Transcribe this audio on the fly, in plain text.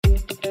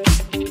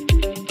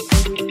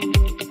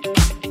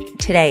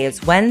Today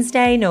is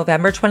Wednesday,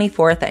 November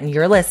 24th, and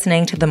you're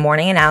listening to the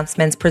morning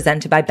announcements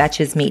presented by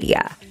Betches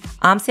Media.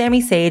 I'm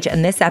Sammy Sage,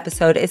 and this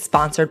episode is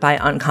sponsored by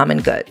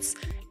Uncommon Goods.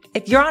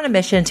 If you're on a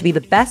mission to be the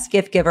best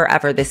gift giver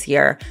ever this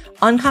year,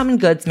 Uncommon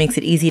Goods makes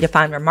it easy to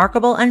find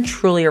remarkable and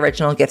truly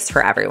original gifts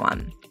for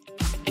everyone.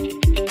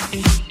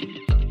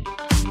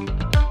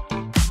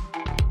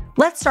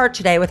 Let's start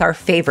today with our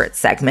favorite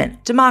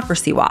segment,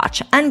 Democracy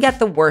Watch, and get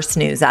the worst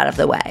news out of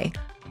the way.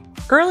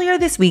 Earlier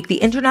this week, the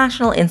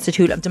International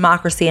Institute of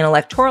Democracy and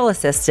Electoral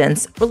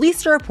Assistance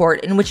released a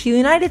report in which the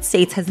United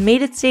States has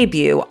made its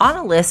debut on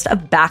a list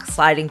of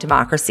backsliding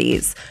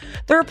democracies.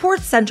 The report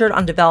centered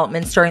on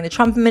developments during the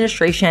Trump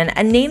administration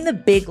and named the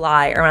big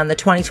lie around the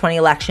 2020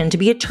 election to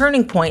be a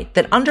turning point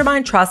that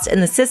undermined trust in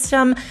the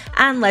system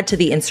and led to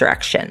the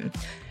insurrection.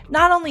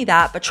 Not only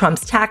that, but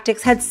Trump's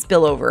tactics had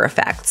spillover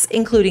effects,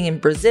 including in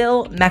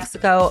Brazil,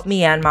 Mexico,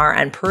 Myanmar,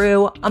 and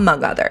Peru,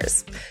 among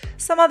others.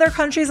 Some other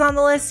countries on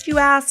the list, you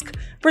ask?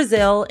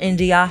 Brazil,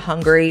 India,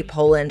 Hungary,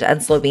 Poland, and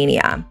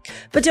Slovenia.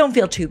 But don't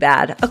feel too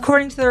bad.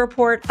 According to the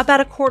report,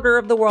 about a quarter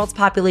of the world's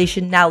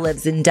population now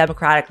lives in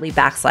democratically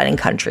backsliding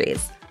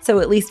countries. So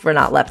at least we're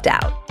not left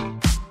out.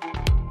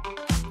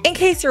 In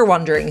case you're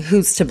wondering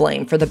who's to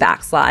blame for the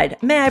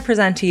backslide, may I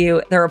present to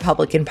you the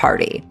Republican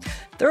Party.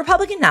 The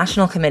Republican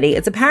National Committee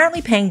is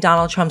apparently paying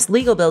Donald Trump's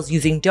legal bills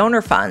using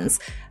donor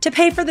funds to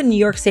pay for the New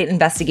York State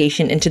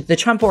investigation into the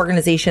Trump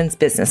Organization's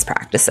business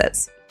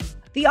practices.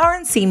 The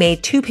RNC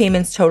made two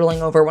payments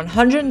totaling over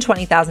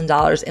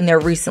 $120,000 in their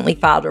recently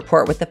filed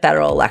report with the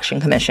Federal Election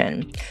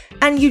Commission.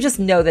 And you just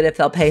know that if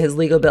they'll pay his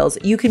legal bills,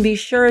 you can be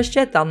sure as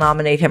shit they'll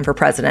nominate him for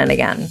president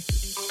again.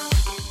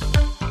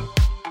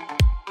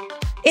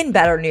 In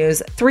better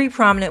news, three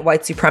prominent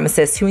white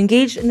supremacists who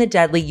engaged in the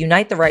deadly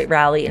Unite the Right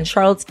rally in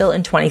Charlottesville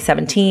in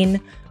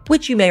 2017,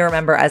 which you may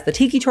remember as the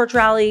Tiki Torch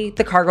rally,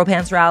 the Cargo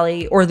Pants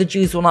rally, or the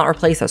Jews Will Not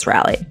Replace Us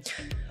rally.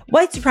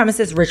 White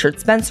supremacists Richard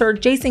Spencer,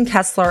 Jason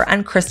Kessler,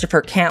 and Christopher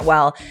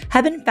Cantwell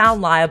have been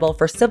found liable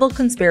for civil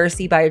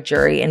conspiracy by a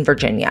jury in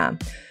Virginia.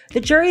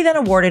 The jury then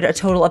awarded a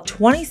total of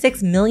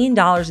 $26 million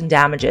in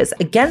damages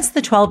against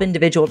the 12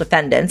 individual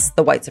defendants,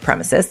 the white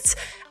supremacists,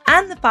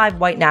 and the 5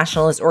 white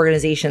nationalist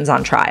organizations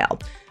on trial.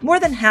 More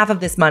than half of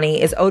this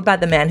money is owed by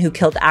the man who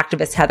killed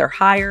activist Heather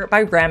Heyer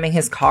by ramming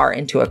his car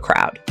into a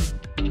crowd.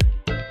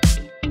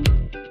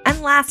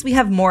 And last, we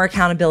have more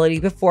accountability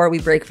before we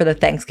break for the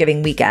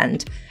Thanksgiving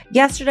weekend.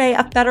 Yesterday,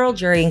 a federal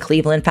jury in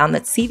Cleveland found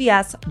that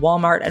CVS,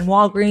 Walmart, and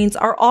Walgreens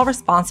are all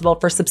responsible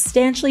for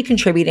substantially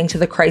contributing to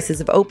the crisis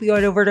of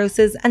opioid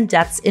overdoses and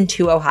deaths in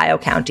 2 Ohio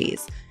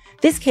counties.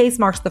 This case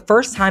marks the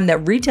first time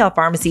that retail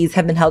pharmacies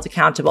have been held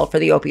accountable for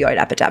the opioid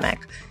epidemic.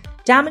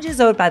 Damages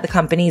owed by the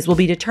companies will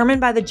be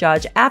determined by the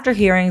judge after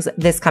hearings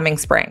this coming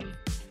spring.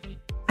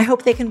 I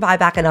hope they can buy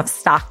back enough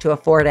stock to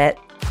afford it.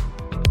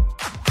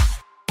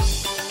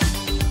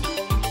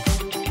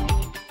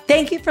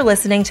 Thank you for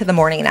listening to the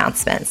morning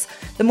announcements.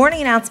 The morning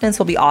announcements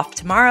will be off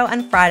tomorrow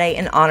and Friday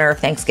in honor of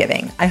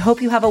Thanksgiving. I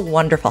hope you have a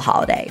wonderful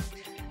holiday.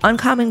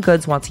 Uncommon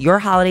Goods wants your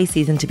holiday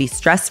season to be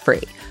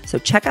stress-free, so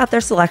check out their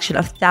selection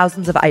of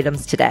thousands of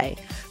items today.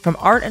 From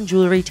art and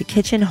jewelry to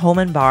kitchen, home,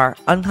 and bar,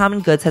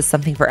 Uncommon Goods has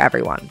something for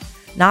everyone.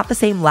 Not the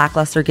same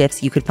lackluster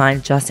gifts you could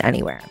find just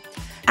anywhere.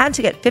 And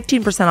to get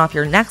 15% off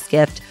your next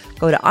gift,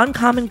 go to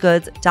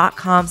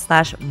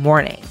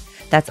uncommongoods.com/morning.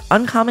 That's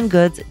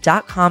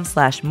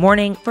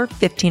uncommongoods.com/morning for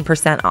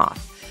 15%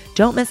 off.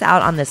 Don't miss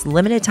out on this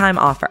limited time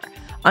offer.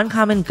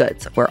 Uncommon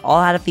Goods, we're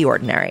all out of the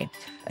ordinary.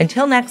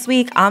 Until next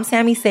week, I'm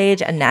Sammy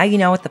Sage, and now you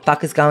know what the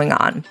fuck is going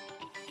on.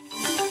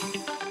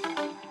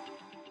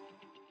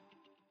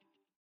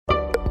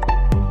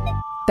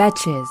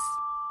 Betches.